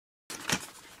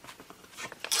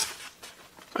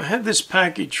I had this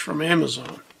package from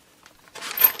Amazon.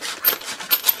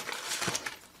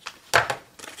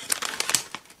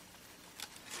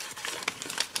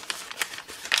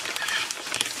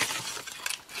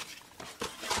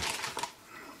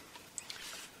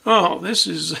 Oh, this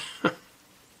is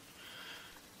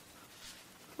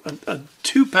a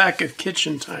 2-pack of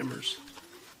kitchen timers.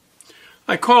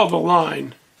 I called the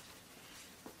line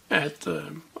at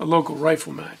a local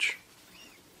rifle match,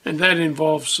 and that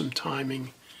involves some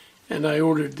timing, and I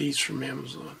ordered these from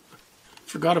Amazon.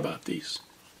 Forgot about these.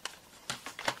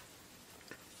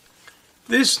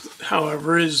 This,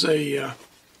 however, is a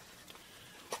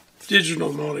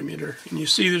digital multimeter, and you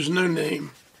see there's no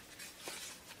name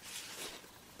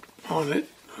on it.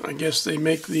 I guess they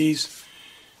make these,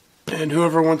 and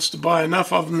whoever wants to buy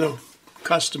enough of them, they'll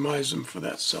customize them for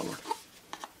that seller.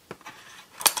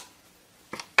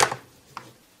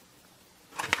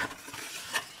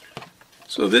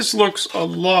 So this looks a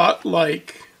lot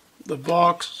like the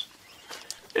box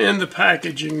and the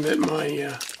packaging that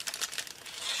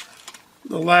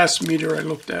the last meter I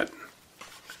looked at,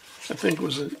 I think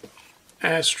was an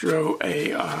Astro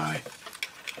AI.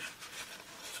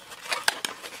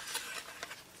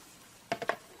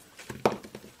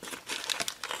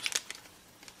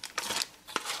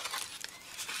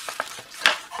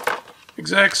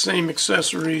 Exact same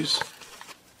accessories.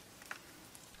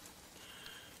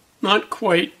 Not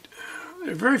quite,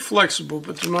 they're very flexible,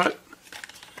 but they're not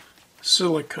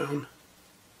silicone.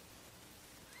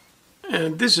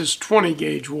 And this is 20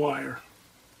 gauge wire.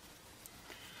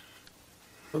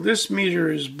 Well, this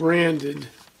meter is branded.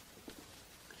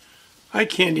 I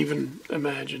can't even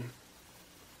imagine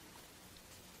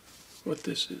what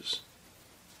this is.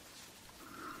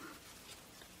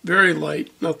 Very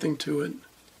light, nothing to it.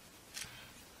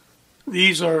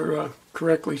 These are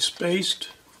correctly spaced.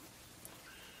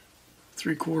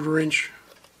 3/4 inch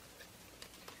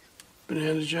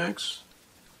banana jacks,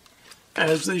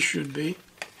 as they should be.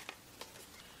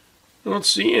 I don't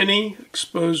see any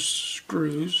exposed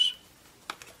screws.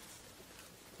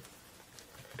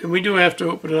 And we do have to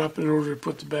open it up in order to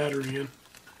put the battery in.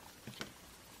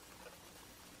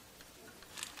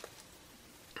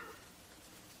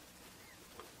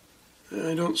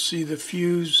 I don't see the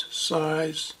fuse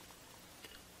size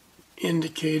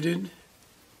indicated.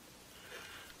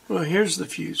 Well, here's the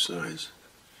fuse size.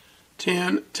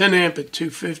 10 amp at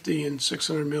 250 and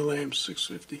 600 milliamps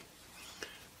 650.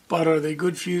 But are they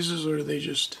good fuses or are they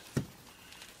just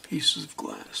pieces of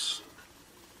glass?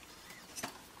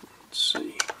 Let's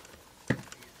see.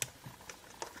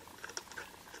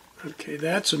 Okay,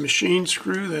 that's a machine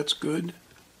screw. That's good.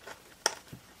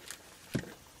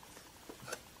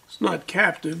 It's not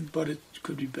captive, but it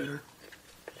could be better.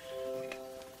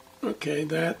 Okay,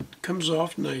 that comes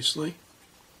off nicely.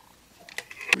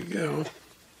 Here we go.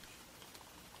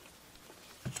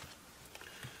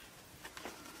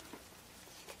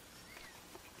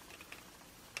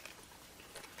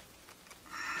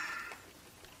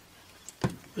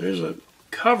 There's a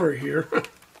cover here.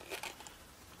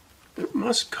 It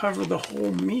must cover the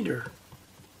whole meter.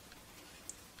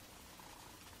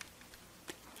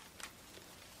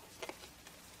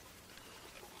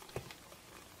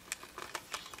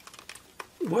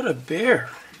 What a bear.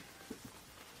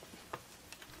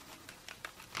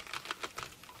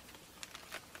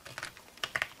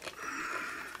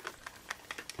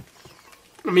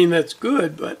 I mean, that's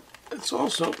good, but it's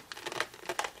also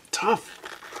tough.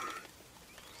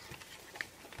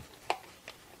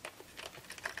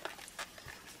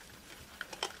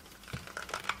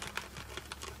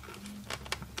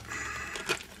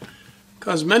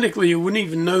 Cosmetically, you wouldn't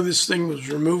even know this thing was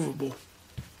removable.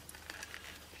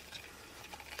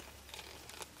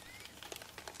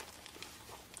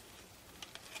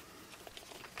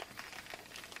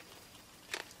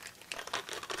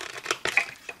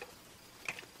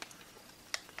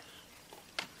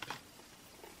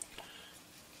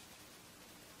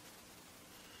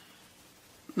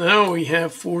 Now we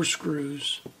have 4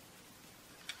 screws.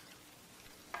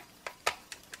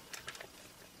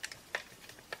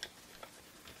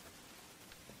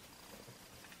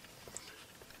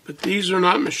 But these are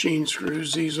not machine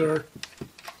screws, these are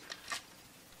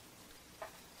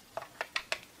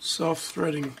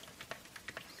self-threading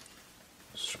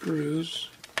screws.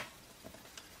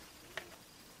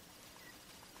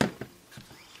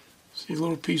 See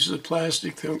little pieces of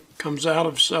plastic that comes out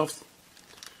of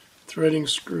self-threading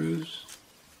screws.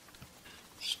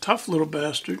 It's a tough little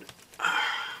bastard.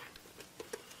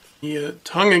 The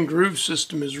tongue and groove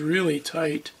system is really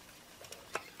tight,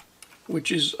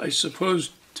 which is, I suppose,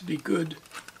 to be good.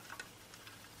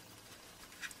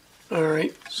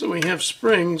 Alright, so we have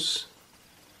springs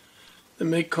that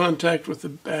make contact with the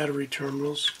battery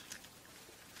terminals.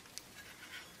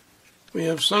 We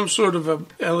have some sort of a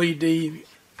LED.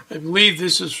 I believe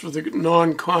this is for the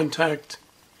non-contact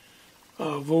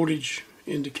voltage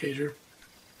indicator.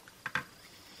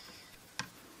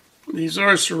 These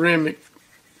are ceramic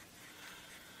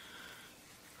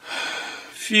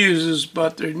fuses,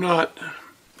 but they're not.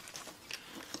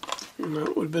 You know,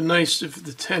 it would have been nice if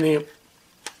the 10 amp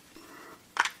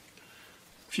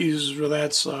fuses were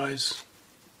that size.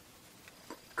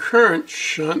 Current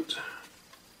shunt.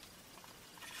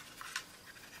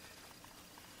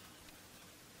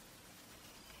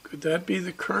 Could that be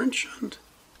the current shunt?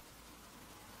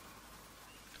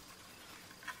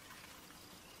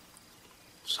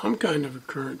 Some kind of a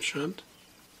current shunt.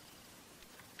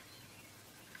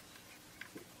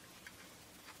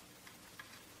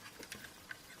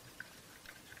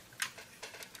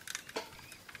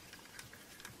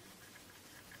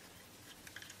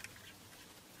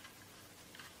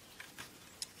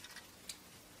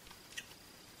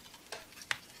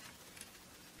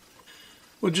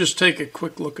 We'll just take a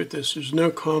quick look at this. There's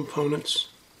no components.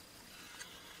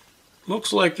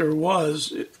 Looks like there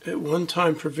was at one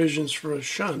time provisions for a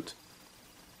shunt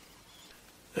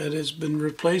that has been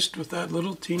replaced with that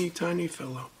little teeny tiny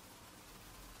fellow.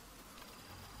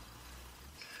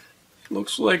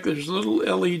 Looks like there's little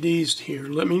LEDs here.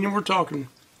 Let me know, we're talking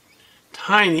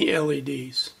tiny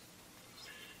LEDs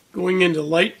going into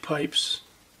light pipes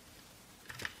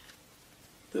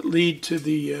that lead to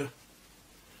the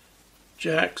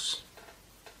jacks.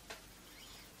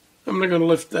 I'm not going to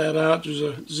lift that out. There's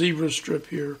a zebra strip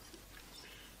here.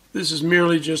 This is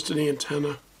merely just an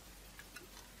antenna.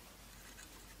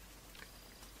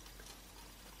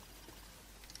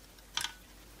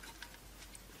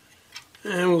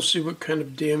 And we'll see what kind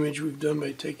of damage we've done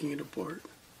by taking it apart.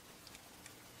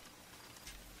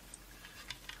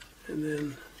 And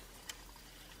then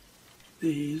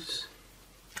these.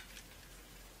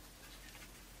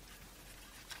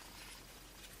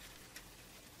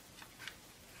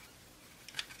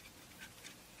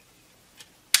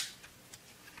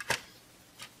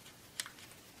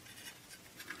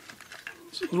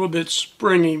 It's a little bit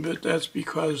springy, but that's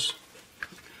because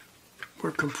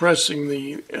we're compressing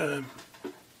the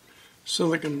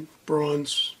silicon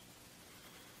bronze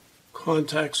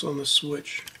contacts on the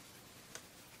switch.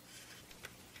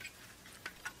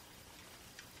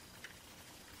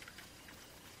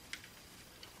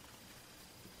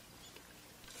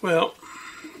 Well,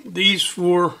 these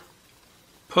 4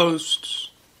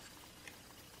 posts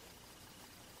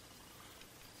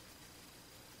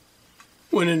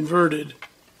when inverted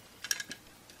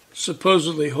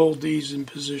supposedly hold these in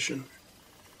position.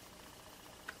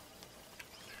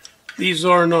 These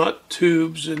are not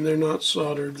tubes and they're not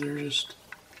soldered, they're just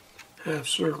half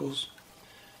circles.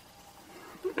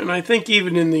 And I think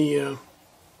even in the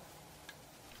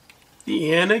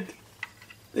anig,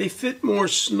 they fit more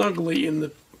snugly in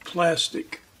the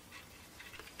plastic.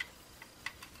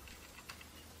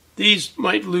 These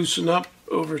might loosen up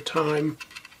over time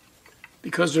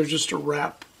because they're just a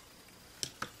wrap.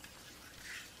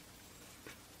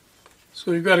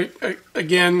 So we've got,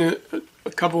 again,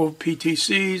 a couple of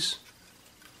PTCs.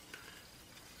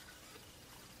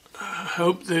 I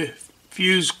hope the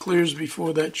fuse clears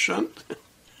before that shunt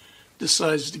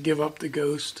decides to give up the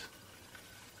ghost.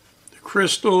 The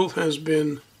crystal has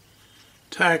been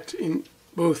tacked in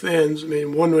both ends. I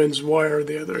mean, one end's wire,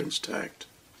 the other end's tacked.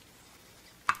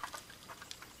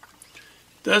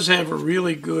 It does have a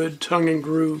really good tongue and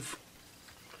groove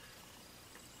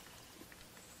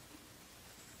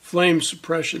flame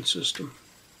suppression system.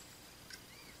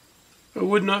 I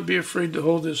would not be afraid to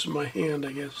hold this in my hand,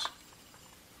 I guess.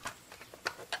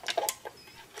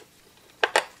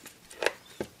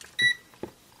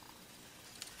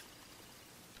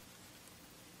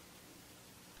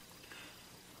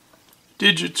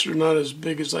 Digits are not as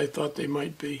big as I thought they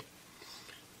might be.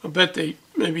 I bet they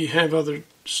maybe have other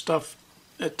stuff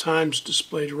at times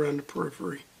displayed around the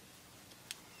periphery.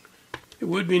 It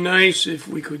would be nice if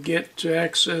we could get to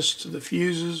access to the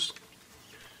fuses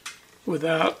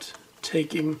without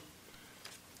taking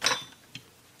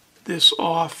this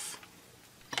off,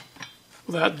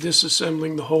 without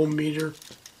disassembling the whole meter.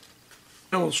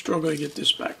 I will struggle to get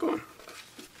this back on.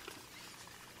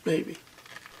 Maybe.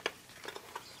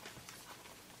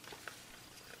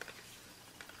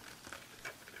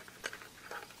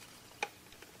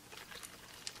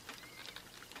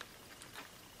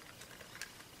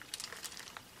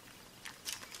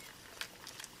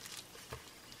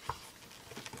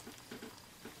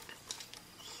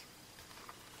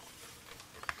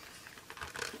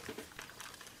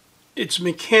 It's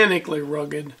mechanically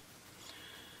rugged,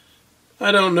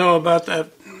 I don't know about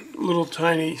that little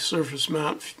tiny surface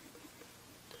mount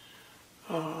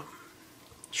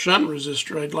shunt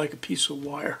resistor. I'd like a piece of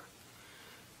wire.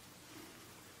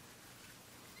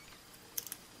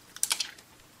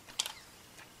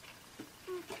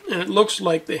 And it looks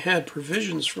like they had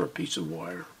provisions for a piece of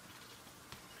wire.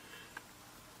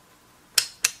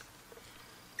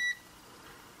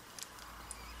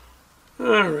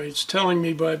 Alright, it's telling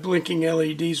me by blinking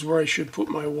LEDs where I should put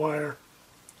my wire,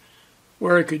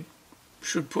 where I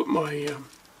should put my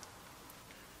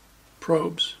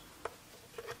probes.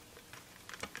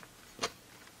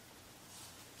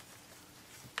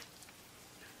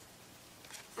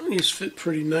 These fit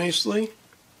pretty nicely.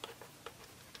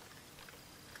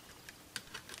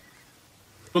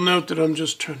 You'll note that I'm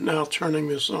just now turning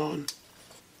this on.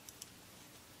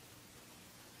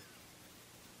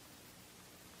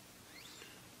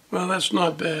 Well, that's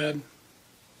not bad.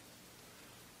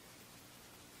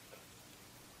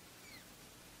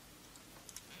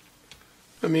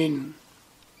 I mean,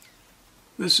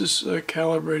 this is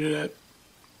calibrated at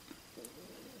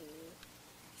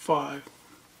 5.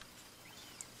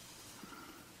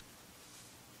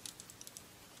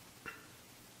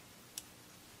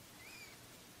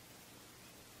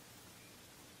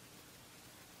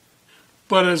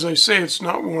 But as I say, it's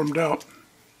not warmed up.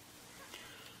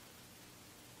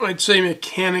 I'd say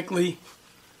mechanically,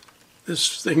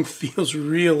 this thing feels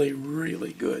really,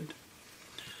 really good.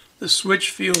 The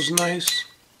switch feels nice.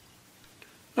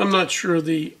 I'm not sure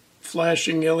the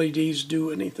flashing LEDs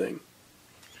do anything.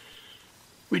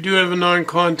 We do have a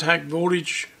non-contact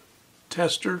voltage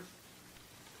tester.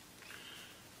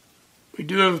 We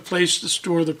do have a place to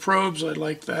store the probes. I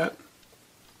like that.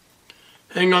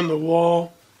 Hang on the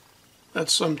wall.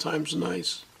 That's sometimes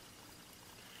nice.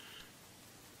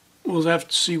 We'll have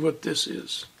to see what this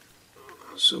is.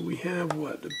 So we have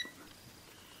what?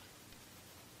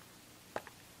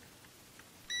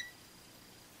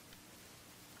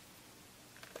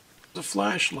 The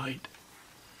flashlight.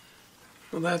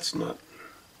 Well, that's not.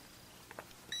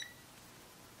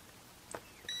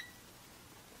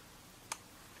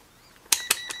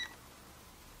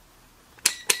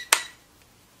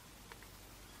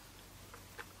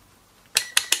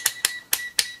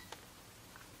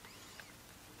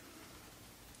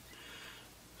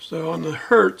 So on the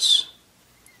hertz,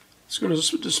 it's going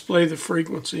to display the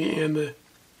frequency and the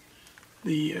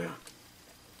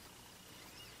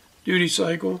duty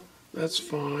cycle. That's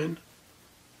fine.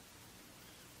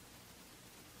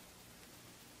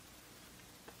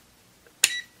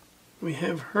 We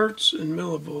have hertz and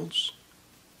millivolts.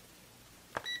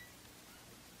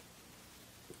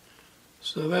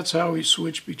 So that's how we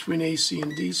switch between AC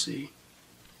and DC.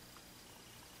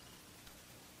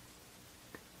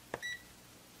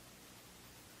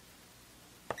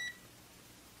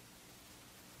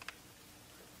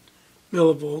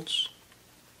 Millivolts,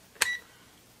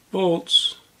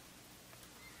 volts,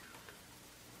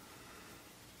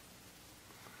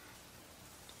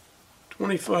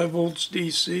 .25 volts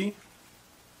DC,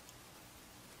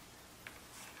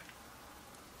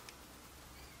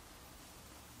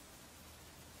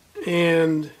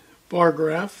 and bar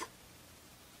graph.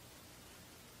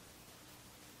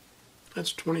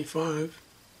 That's 25.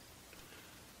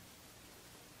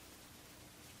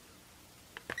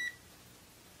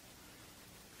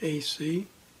 AC.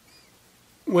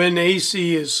 When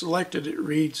AC is selected, it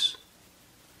reads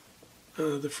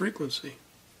the frequency.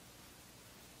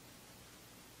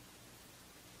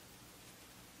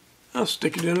 I'll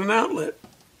stick it in an outlet.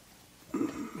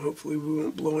 Hopefully we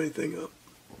won't blow anything up.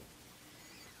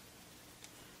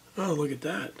 Oh, look at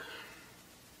that.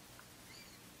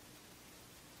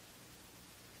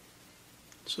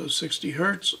 So 60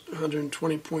 hertz,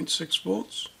 120.6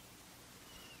 volts.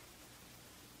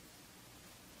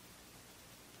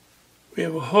 We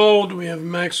have a hold, we have a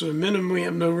maximum, minimum, we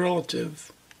have no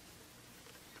relative.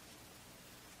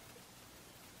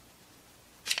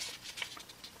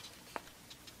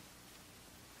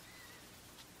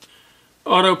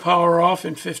 Auto power off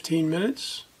in 15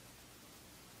 minutes.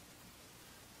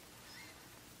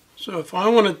 So if I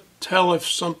want to tell if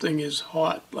something is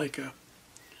hot, like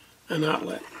an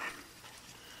outlet,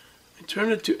 I turn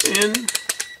it to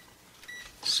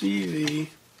NCV.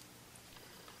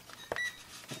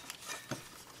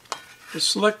 I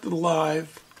select the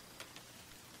live.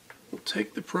 We'll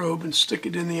take the probe and stick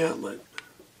it in the outlet.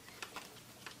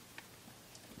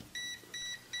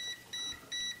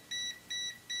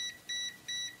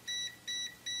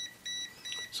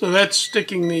 So that's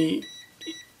sticking the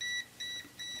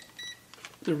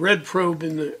red probe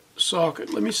in the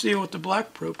socket. Let me see what the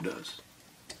black probe does.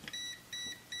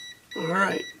 All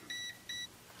right.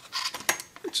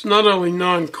 It's not only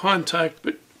non-contact,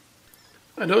 but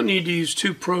I don't need to use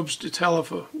two probes to tell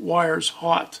if a wire's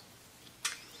hot.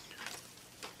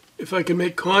 If I can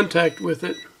make contact with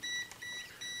it,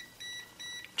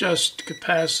 just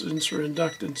capacitance or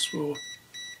inductance will,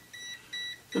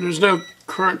 and there's no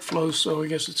current flow, so I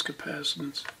guess it's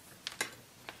capacitance.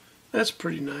 That's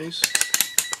pretty nice.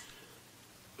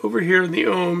 Over here in the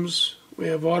ohms, we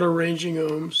have auto-ranging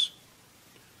ohms.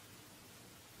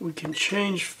 We can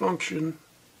change function.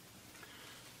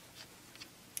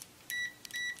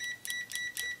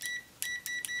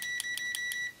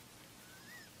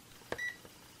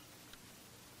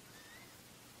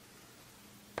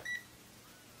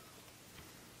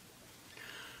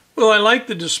 Well, I like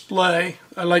the display.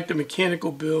 I like the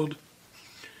mechanical build.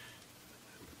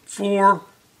 4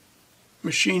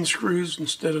 machine screws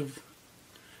instead of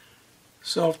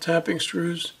self-tapping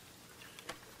screws.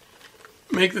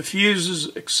 Make the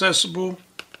fuses accessible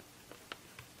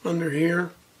under here.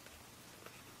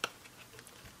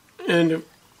 And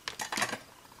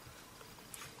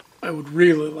I would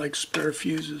really like spare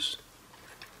fuses.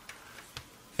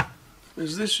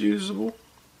 Is this usable?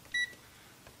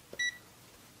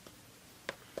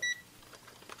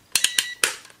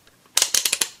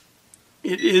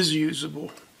 It is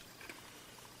usable.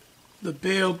 The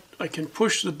bail, I can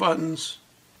push the buttons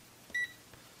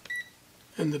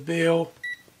and the bail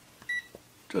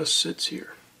just sits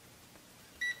here.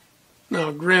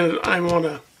 Now granted, I'm on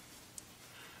a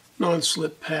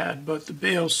non-slip pad, but the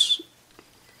bail's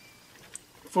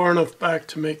far enough back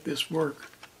to make this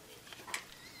work.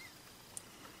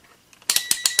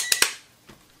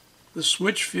 The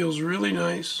switch feels really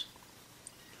nice.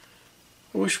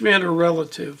 I wish we had a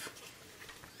relative.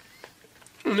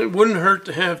 And it wouldn't hurt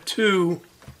to have 2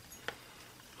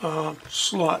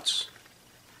 slots,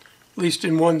 at least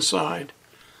in one side,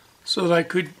 so that I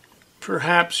could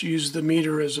perhaps use the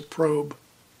meter as a probe.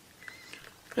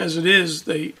 As it is,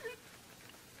 they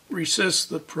recess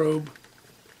the probe,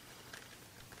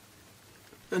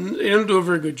 and they don't do a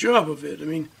very good job of it. I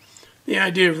mean, the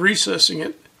idea of recessing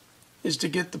it is to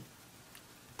get the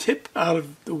tip out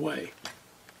of the way.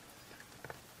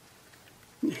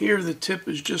 Here the tip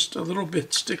is just a little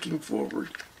bit sticking forward.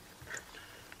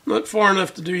 Not far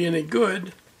enough to do you any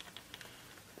good,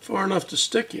 far enough to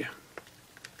stick you.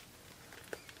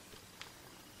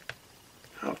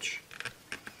 Ouch.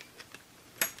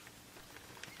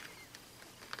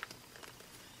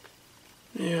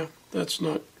 Yeah, that's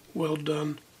not well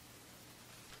done.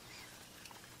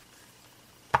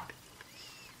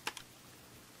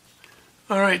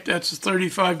 Alright, that's a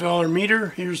 $35 meter.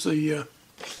 Here's the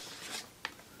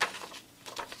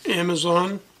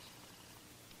Amazon